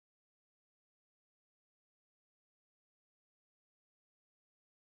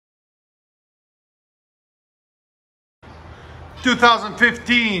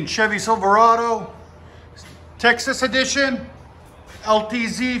2015 Chevy Silverado Texas edition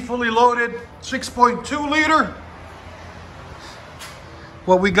LTZ fully loaded 6.2 liter.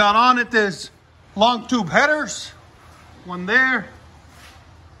 What we got on it is long tube headers, one there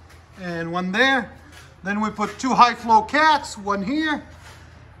and one there. Then we put two high flow cats, one here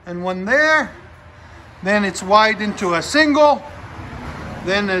and one there. Then it's wide into a single.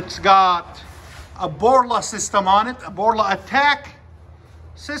 Then it's got a Borla system on it, a Borla Atak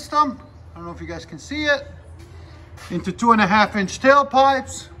system. I don't know if you guys can see it. Into 2.5-inch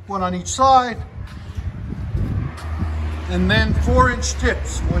tailpipes, one on each side. And then 4-inch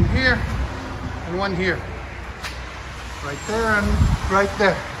tips, one here and one here. Right there and right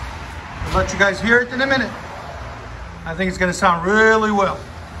there. I'll let you guys hear it in a minute. I think it's gonna sound really well.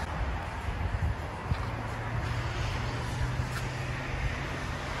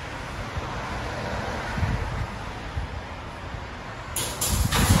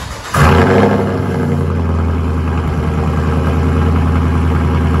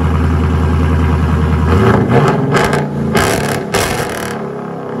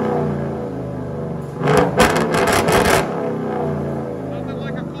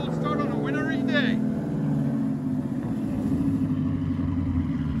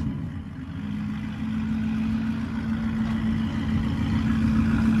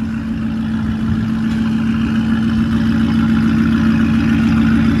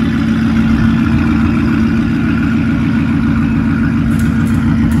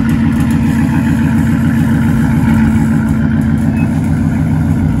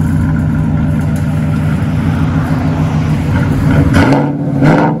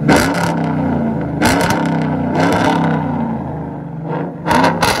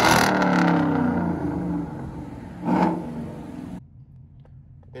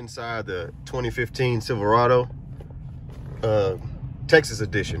 Inside the 2015 Silverado Texas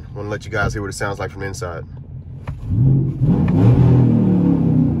edition. Want to let you guys hear what it sounds like from the inside.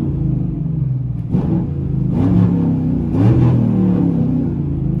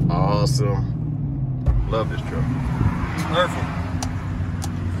 Awesome. Love this truck. Perfect.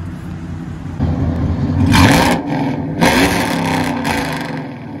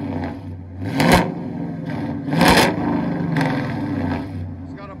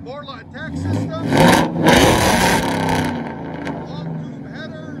 Borla Atak system, long tube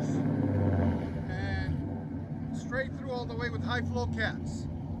headers, and straight through all the way with high flow cats.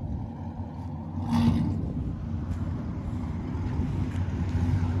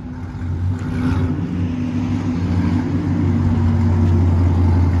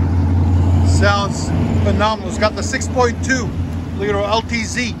 Sounds phenomenal. It's got the 6.2 liter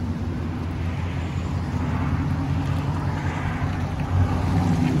LTZ.